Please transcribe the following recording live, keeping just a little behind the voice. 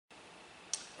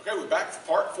Okay, we're back for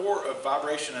part 4 of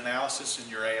vibration analysis in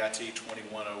your AIT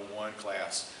 2101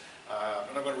 class.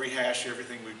 I'm not going to rehash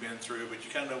everything we've been through, but you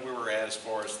kind of know where we're at as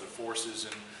far as the forces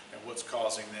and what's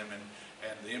causing them and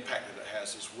the impact that it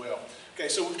has as well. Okay,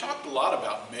 so we've talked a lot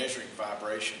about measuring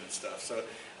vibration and stuff. So,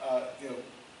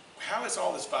 how is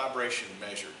all this vibration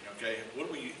measured? Okay,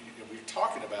 what do we're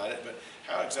talking about it, but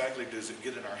how exactly does it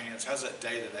get in our hands? How does that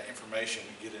data, that information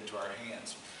get into our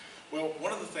hands? Well,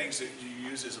 one of the things that you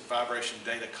use is a vibration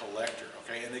data collector,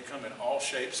 okay, and they come in all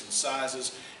shapes and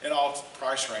sizes and all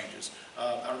price ranges.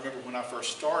 I remember when I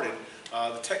first started,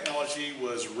 the technology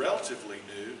was relatively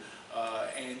new,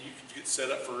 and you could get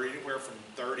set up for anywhere from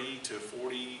 $30,000 to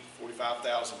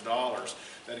 $45,000.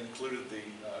 That included the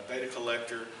data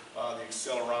collector, the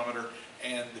accelerometer,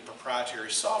 and the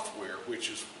proprietary software, which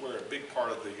is where a big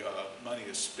part of the money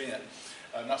is spent.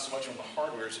 Not so much on the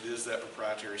hardware as it is that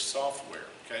proprietary software.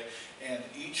 Okay, and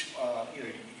each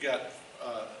you got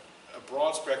a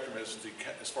broad spectrum as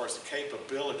far as the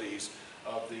capabilities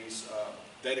of these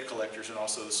data collectors and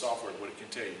also the software. What it can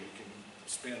tell you, you can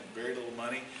spend very little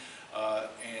money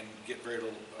and get very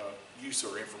little use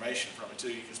or information from it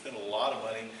too. You can spend a lot of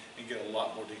money and get a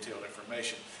lot more detailed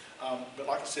information. But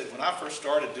like I said, when I first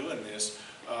started doing this,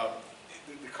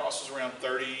 the cost was around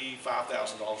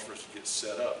 $35,000 for us to get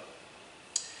set up.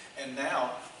 And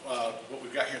now, what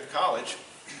we've got here at the college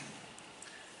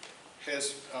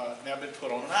has now been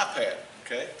put on an iPad.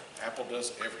 Okay, Apple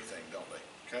does everything, don't they?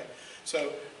 Okay,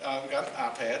 so we've got an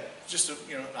iPad, just an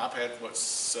iPad.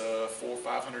 What's $400 or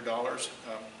 $500,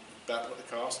 about what it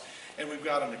costs. And we've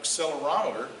got an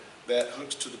accelerometer that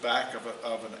hooks to the back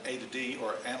of an A to D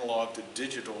or analog to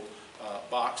digital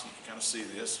box. You can kind of see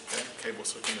this. Okay?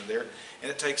 Cable's hooking in there,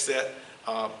 and it takes that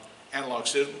analog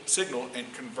signal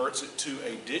and converts it to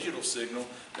a digital signal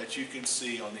that you can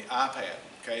see on the iPad.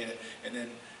 Okay, and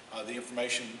then the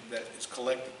information that is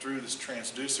collected through this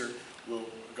transducer will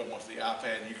go onto the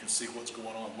iPad, and you can see what's going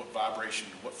on, what vibration,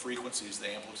 what frequencies, the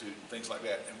amplitude, and things like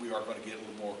that. And we are going to get a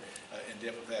little more in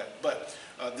depth with that. But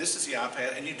this is the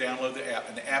iPad, and you download the app,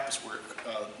 and the app is where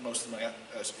most of the money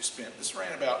is spent. This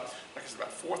ran about, like I said,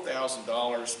 about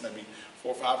 $4,000, maybe $400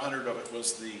 or $500 of it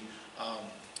was the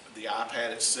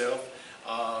iPad itself,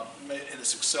 and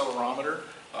this accelerometer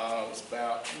was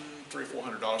about $300 or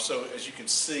 $400. So as you can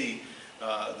see,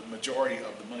 the majority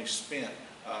of the money spent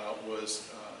was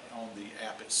on the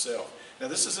app itself. Now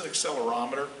this is an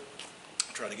accelerometer.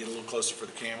 I'll try to get a little closer for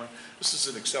the camera. This is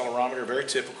an accelerometer, very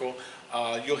typical.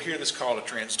 You'll hear this called a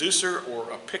transducer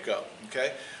or a pickup.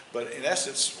 Okay, but in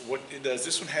essence, what it does,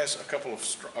 this one has a couple of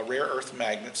rare earth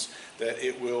magnets that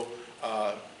it will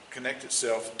connect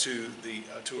itself to a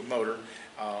motor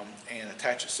and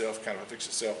attach itself, kind of affix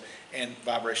itself, and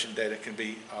vibration data can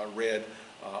be read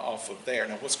off of there.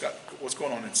 Now, what's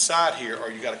going on inside here are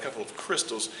you got a couple of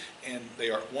crystals, and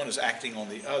one is acting on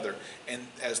the other, and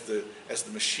as the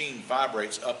machine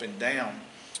vibrates up and down,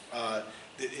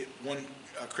 one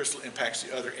crystal impacts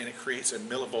the other, and it creates a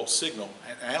millivolt signal,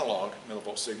 an analog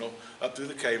millivolt signal, up through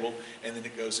the cable, and then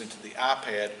it goes into the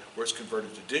iPad where it's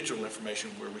converted to digital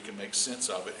information where we can make sense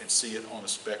of it and see it on a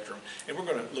spectrum. And we're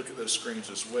going to look at those screens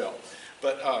as well.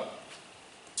 But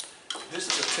this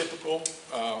is a typical,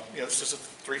 this is a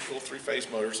three-phase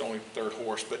motor. It's only third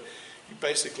horse, but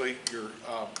your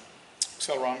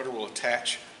accelerometer will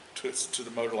attach to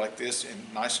the motor like this,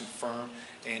 and nice and firm,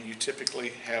 and you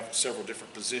typically have several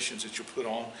different positions that you put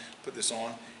this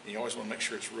on, and you always want to make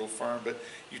sure it's real firm. But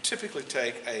you typically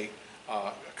take a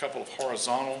couple of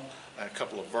horizontal, a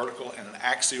couple of vertical, and an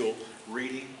axial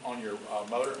reading on your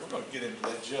motor. We're going to get into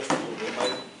that just a little bit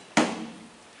later,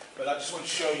 but I just want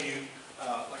to show you,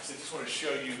 like I said, just want to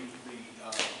show you the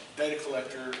data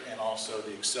collector and also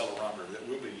the accelerometer that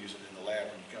we'll be using in the lab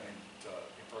when you come into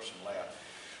in-person lab.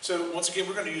 So once again,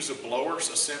 we're going to use a blower's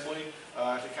assembly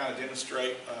to kind of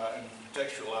demonstrate and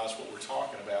contextualize what we're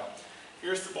talking about.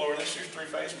 Here's the blower. This is your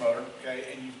three-phase motor, okay,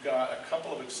 and you've got a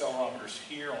couple of accelerometers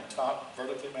here on top,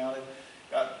 vertically mounted.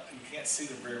 You can't see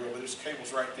them very well, but there's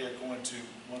cables right there going to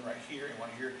one right here and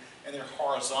one here, and they're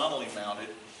horizontally mounted,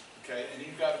 okay. And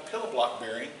you've got a pillow block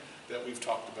bearing that we've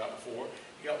talked about before.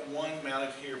 You got one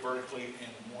mounted here vertically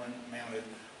and one mounted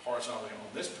horizontally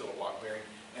on this pillow block bearing.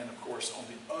 And of course, on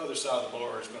the other side of the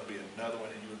blower is going to be another one,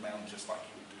 and you would mount just like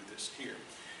you would do this here.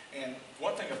 And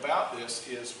one thing about this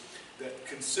is that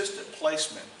consistent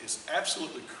placement is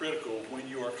absolutely critical when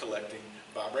you are collecting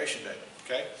vibration data.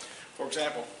 Okay? For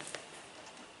example,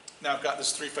 now I've got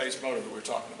this three-phase motor that we're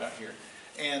talking about here,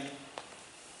 and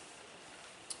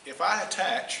if I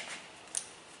attach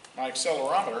my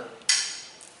accelerometer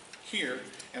here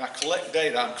and I collect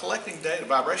data, I'm collecting data,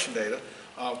 vibration data,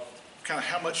 kind of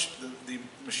how much the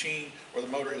machine or the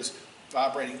motor is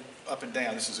vibrating up and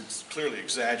down. This is clearly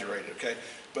exaggerated, okay?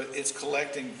 But it's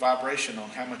collecting vibration on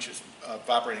how much it's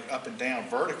vibrating up and down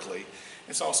vertically.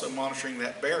 It's also monitoring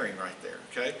that bearing right there,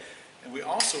 okay? And we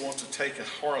also want to take a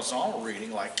horizontal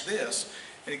reading like this,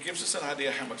 and it gives us an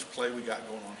idea how much play we got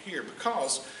going on here,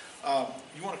 because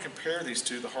you want to compare these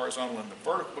two, the horizontal and the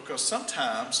vertical, because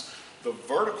sometimes the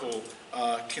vertical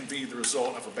can be the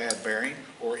result of a bad bearing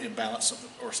or imbalance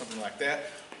or something like that,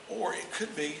 or it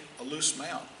could be a loose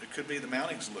mount. It could be the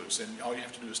mounting's loose, and all you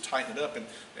have to do is tighten it up,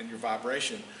 and your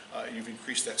vibration, you've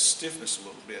increased that stiffness a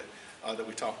little bit that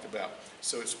we talked about.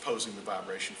 So it's opposing the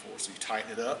vibration force. So you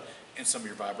tighten it up, and some of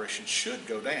your vibration should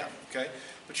go down, okay?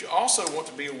 But you also want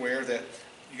to be aware that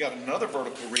you got another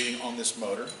vertical reading on this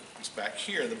motor. It's back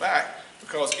here in the back,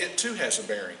 because it too has a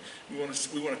bearing. We want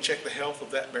to check the health of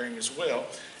that bearing as well,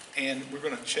 and we're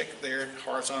going to check there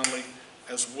horizontally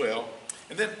as well,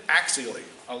 and then axially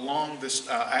along this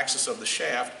axis of the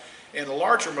shaft. And the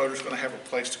larger motor is going to have a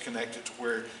place to connect it to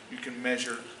where you can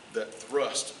measure the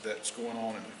thrust that's going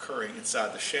on and occurring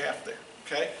inside the shaft there.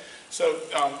 Okay, so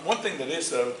one thing that is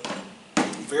though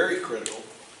very critical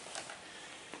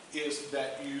is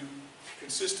that you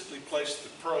consistently place the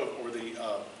probe or the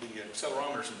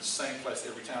accelerometers in the same place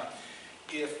every time.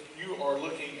 If you are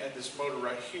looking at this motor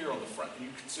right here on the front, and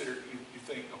you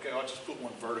think, okay, I'll just put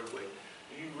one vertically,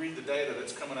 and you read the data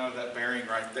that's coming out of that bearing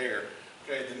right there.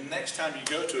 Okay, the next time you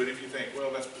go to it, if you think,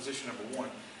 well, that's position number 1,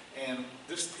 and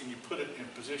you put it in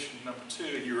position number 2,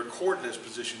 and you record it as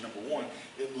position number 1,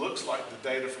 it looks like the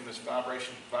data from this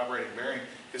vibrating bearing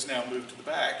has now moved to the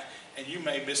back, and you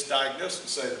may misdiagnose and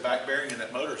say the back bearing in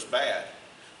that motor is bad,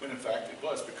 when in fact it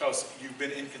was, because you've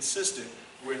been inconsistent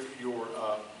with your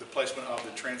the placement of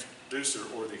the transducer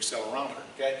or the accelerometer.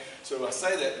 Okay, so I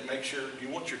say that to make sure you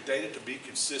want your data to be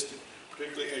consistent,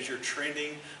 particularly as you're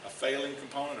trending a failing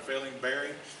component, a failing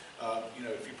bearing. You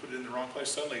know, if you put it in the wrong place,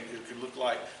 suddenly it could look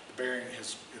like the bearing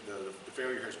the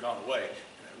failure has gone away,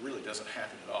 and it really doesn't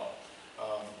happen at all.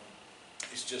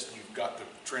 It's just you've got the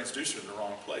transducer in the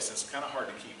wrong place, and it's kind of hard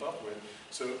to keep up with.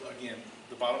 So again,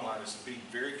 the bottom line is to be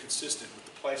very consistent with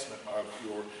the placement of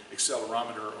your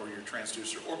accelerometer or your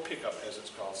transducer, or pickup as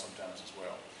it's called sometimes as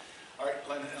well. All right,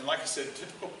 and like I said,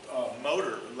 typical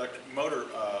electric motor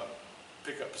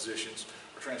pickup positions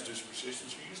or transducer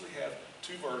positions, you usually have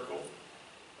 2 vertical,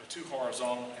 2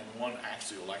 horizontal, and 1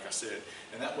 axial, like I said.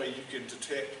 And that way you can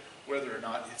detect whether or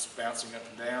not it's bouncing up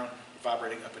and down,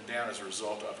 vibrating up and down as a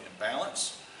result of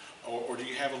imbalance, or do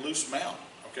you have a loose mount,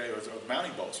 okay, or the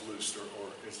mounting bolt's loose, or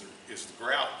is the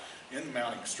grout in the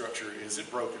mounting structure, is it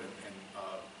broken and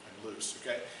loose,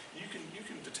 okay? You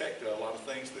can detect a lot of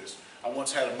things this. I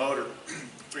once had a motor,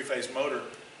 3-phase motor,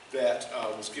 that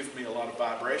was giving me a lot of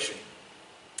vibration,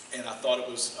 and I thought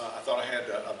I had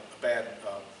a bad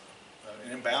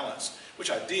an imbalance,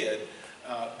 which I did,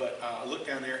 but I looked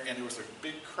down there and there was a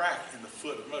big crack in the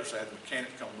foot of the motor, so I had the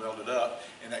mechanic come weld it up,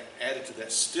 and that added to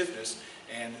that stiffness,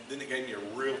 and then it gave me a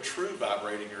real true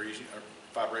vibration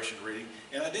reading,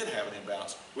 and I did have an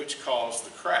imbalance, which caused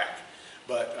the crack.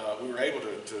 But we were able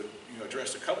to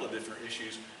address a couple of different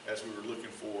issues as we were looking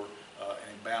for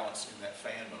an imbalance in that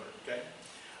fan motor. Okay,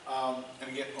 and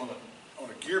again on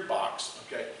a gearbox.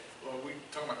 Okay, well, we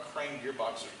talking about crane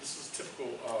gearbox. This is a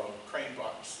typical crane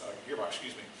box gearbox.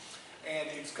 Excuse me. And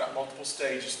it's got multiple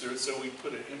stages through it, so we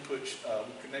put an input,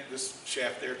 we connect this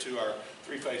shaft there to our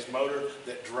 3-phase motor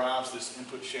that drives this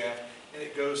input shaft, and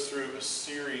it goes through a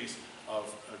series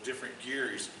of different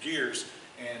gears,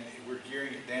 and we're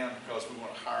gearing it down because we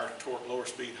want a higher torque, lower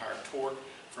speed, higher torque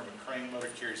from a crane motor.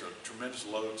 Carries a tremendous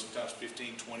load, sometimes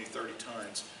 15, 20, 30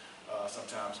 tons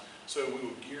sometimes. So we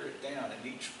will gear it down, and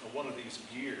each one of these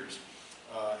gears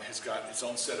has got its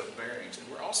own set of bearings, and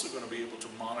we're also going to be able to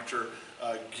monitor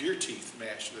gear teeth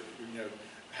mesh,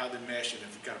 how they mesh, and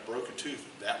if you've got a broken tooth,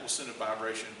 that will send a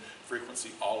vibration frequency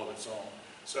all of its own.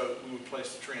 So we would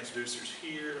place the transducers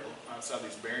here outside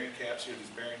these bearing caps here,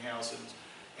 these bearing housings,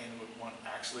 and we want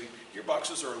actually,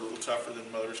 gearboxes are a little tougher than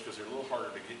motors because they're a little harder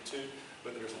to get to,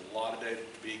 but there's a lot of data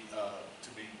to be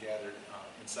gathered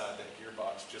inside that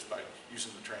gearbox just by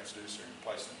using the transducer and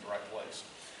placing it in the right place.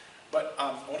 But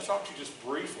I want to talk to you just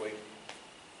briefly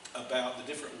about the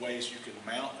different ways you can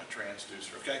mount a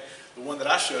transducer, okay? The one that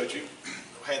I showed you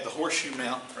had the horseshoe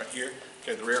mount right here,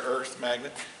 okay, the rare earth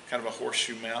magnet, kind of a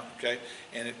horseshoe mount, okay?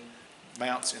 And it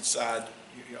mounts inside,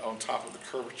 on top of the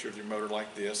curvature of your motor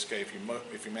like this, okay? If you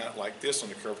mount it like this on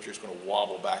the curvature, it's going to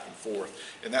wobble back and forth,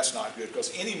 and that's not good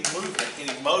because any movement,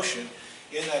 any motion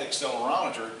in that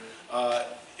accelerometer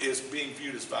is being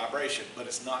viewed as vibration, but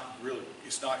it's not really,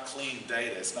 it's not clean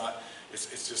data. It's not,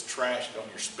 it's just trashed on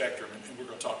your spectrum, and we're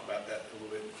going to talk about that a little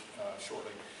bit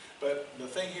shortly. But the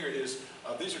thing here is,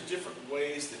 these are different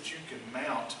ways that you can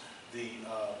mount the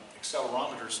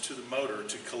accelerometers to the motor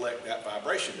to collect that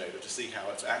vibration data, to see how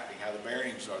it's acting, how the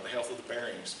bearings are, the health of the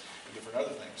bearings, and different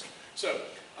other things. So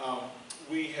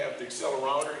we have the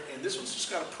accelerometer, and this one's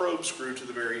just got a probe screw to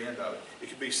the very end of it. It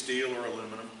could be steel or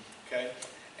aluminum, okay?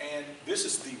 And this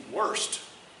is the worst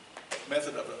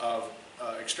method of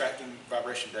extracting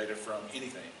vibration data from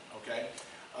anything, okay?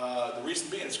 The reason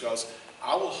being is because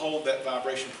I will hold that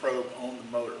vibration probe on the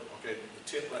motor, okay? The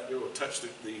tip right there will touch the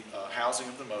housing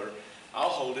of the motor. I'll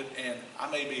hold it, and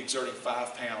I may be exerting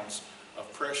 5 pounds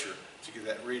of pressure to get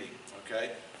that reading,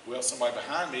 okay? Well, somebody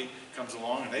behind me comes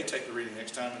along and they take the reading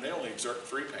next time and they only exert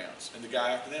 3 pounds, and the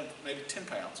guy after them maybe 10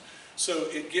 pounds. So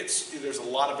there's a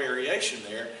lot of variation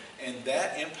there, and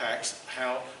that impacts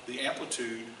how the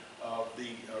amplitude of the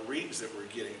readings that we're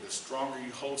getting. The stronger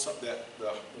you hold something,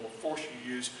 the more force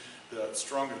you use, the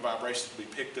stronger the vibrations will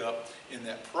be picked up in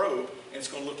that probe, and it's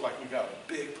going to look like we've got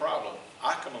a big problem.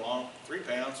 I come along, 3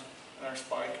 pounds, and our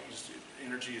spike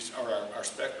energy is, or our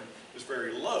spectrum is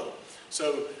very low.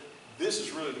 So this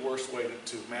is really the worst way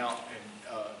to mount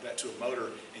that to a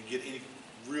motor and get any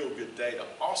real good data.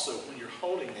 Also, when you're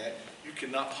holding that, you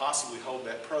cannot possibly hold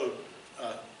that probe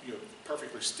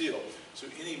perfectly still. So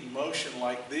any motion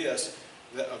like this,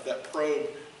 of that probe,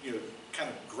 kind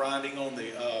of grinding on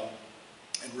the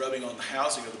and rubbing on the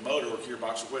housing of the motor or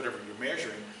gearbox or whatever you're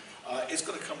measuring, it's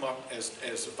going to come up as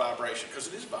a vibration, because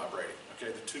it is vibrating.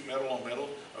 Okay, the two metal on metal,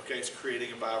 okay, it's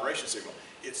creating a vibration signal.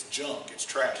 It's junk, it's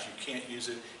trash, you can't use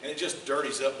it, and it just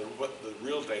dirties up what the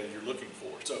real data you're looking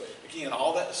for. So again,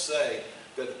 all that to say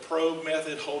that the probe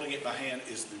method, holding it by hand,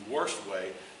 is the worst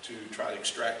way to try to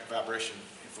extract vibration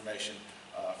information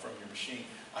from your machine.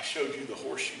 I showed you the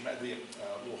horseshoe, the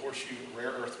little horseshoe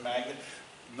rare earth magnet.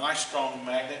 Nice strong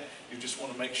magnet. You just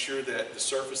want to make sure that the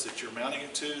surface that you're mounting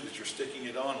it to, that you're sticking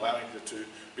it on, allowing it to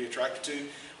be attracted to,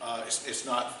 it's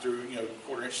not through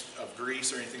 1/4 inch of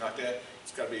grease or anything like that.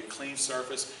 It's got to be a clean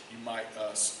surface. You might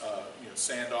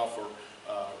sand off or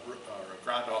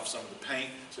grind off some of the paint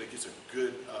so it gets a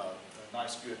good,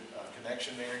 nice good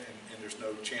connection there, and there's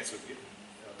no chance of getting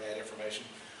bad information.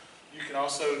 You can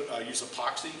also use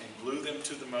epoxy and glue them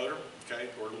to the motor, okay,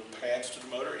 or little pads to the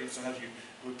motor. And sometimes you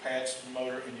glue pads to the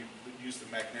motor and you use the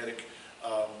magnetic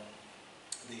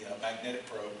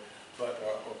probe,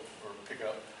 or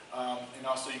pickup. And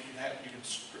also you can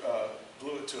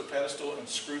glue it to a pedestal and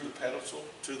screw the pedestal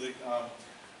to the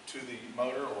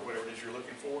motor or whatever it is you're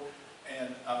looking for.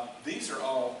 And these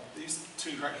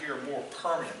two right here are more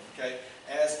permanent, okay,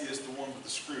 as is the one with the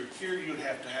screw. Here you would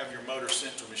have to have your motor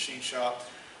sent to a machine shop,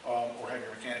 or have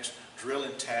your mechanics drill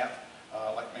and tap,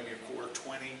 like maybe a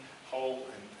 1/4 hole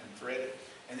and thread it,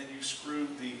 and then you screw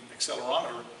the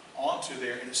accelerometer onto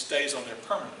there and it stays on there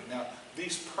permanently. Now,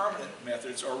 these permanent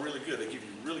methods are really good. They give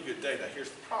you really good data. Here's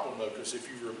the problem though, because if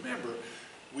you remember,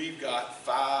 we've got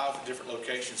 5 different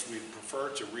locations we prefer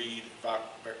to read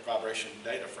vibration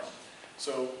data from.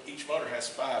 So each motor has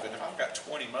 5, and if I've got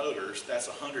 20 motors, that's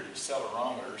 100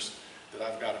 accelerometers that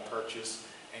I've got to purchase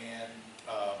and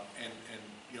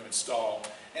install.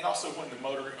 And also when the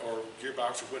motor or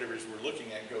gearbox or whatever it is we're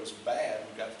looking at goes bad,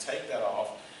 we've got to take that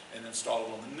off and install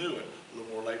it on the new one. A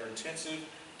little more labor intensive,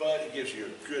 but it gives you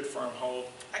a good firm hold.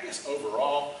 I guess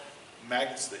overall,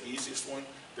 magnet's the easiest one.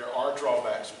 There are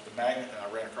drawbacks with the magnet, and I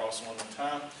ran across one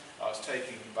time. I was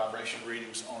taking vibration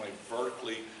readings on a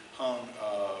vertically hung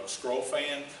scroll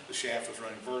fan. The shaft was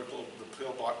running vertical. The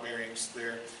pill block bearings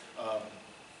there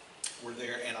were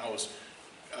there, and I was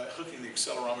hooking the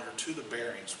accelerometer to the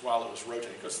bearings while it was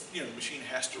rotating, because the machine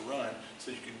has to run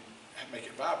so you can make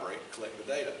it vibrate and collect the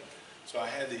data. So I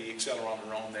had the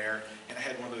accelerometer on there, and I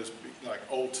had one of those like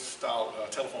old style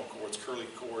telephone cords, curly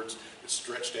cords that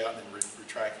stretched out and then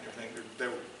retracted and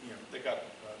everything. They got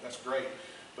that's great.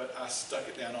 But I stuck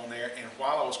it down on there, and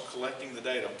while I was collecting the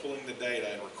data, pulling the data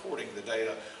and recording the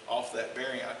data off that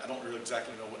bearing, I don't really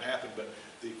exactly know what happened, but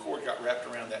the cord got wrapped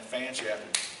around that fan shaft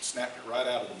and snapped it right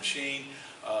out of the machine,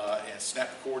 and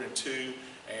snapped the cord in 2,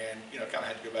 and kind of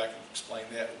had to go back and explain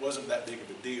that. It wasn't that big of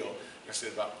a deal. Like I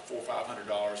said, about $400 or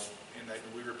 $500, and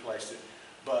we replaced it.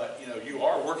 But you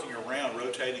are working around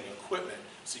rotating equipment,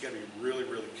 so you got to be really,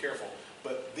 really careful.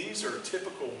 But these are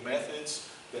typical methods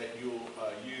that you'll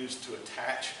use to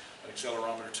attach an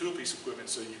accelerometer to a piece of equipment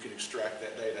so you can extract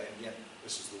that data. And again,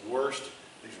 this is the worst.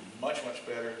 These are much, much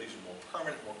better. These are more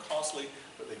permanent, more costly,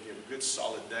 but they give good,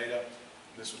 solid data.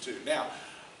 This one too. Now,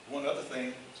 one other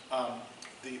thing,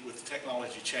 with the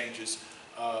technology changes,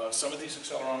 some of these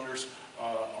accelerometers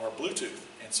are Bluetooth,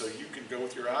 and so you can go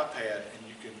with your iPad and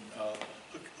you can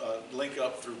link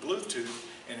up through Bluetooth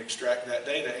and extract that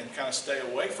data and kind of stay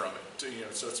away from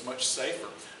it, so it's much safer.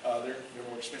 They're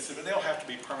more expensive, and they'll have to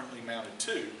be permanently mounted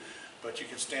too, but you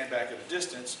can stand back at a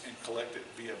distance and collect it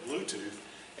via Bluetooth,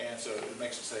 and so it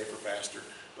makes it safer, faster.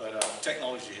 But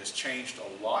technology has changed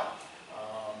a lot,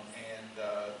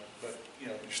 but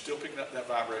you're still picking up that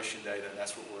vibration data, and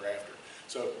that's what we're after.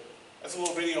 So that's a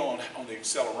little video on the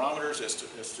accelerometers as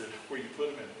to where you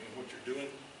put them and what you're doing.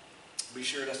 Be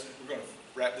sure we're going to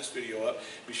wrap this video up.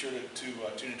 Be sure to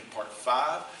tune into part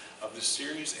 5 of this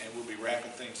series, and we'll be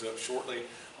wrapping things up shortly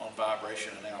on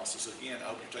vibration analysis. Again, I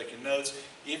hope you're taking notes.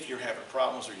 If you're having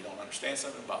problems or you don't understand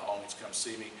something, by all means come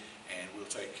see me and we'll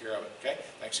take care of it. Okay?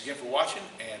 Thanks again for watching,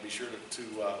 and be sure to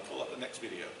pull up the next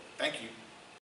video. Thank you.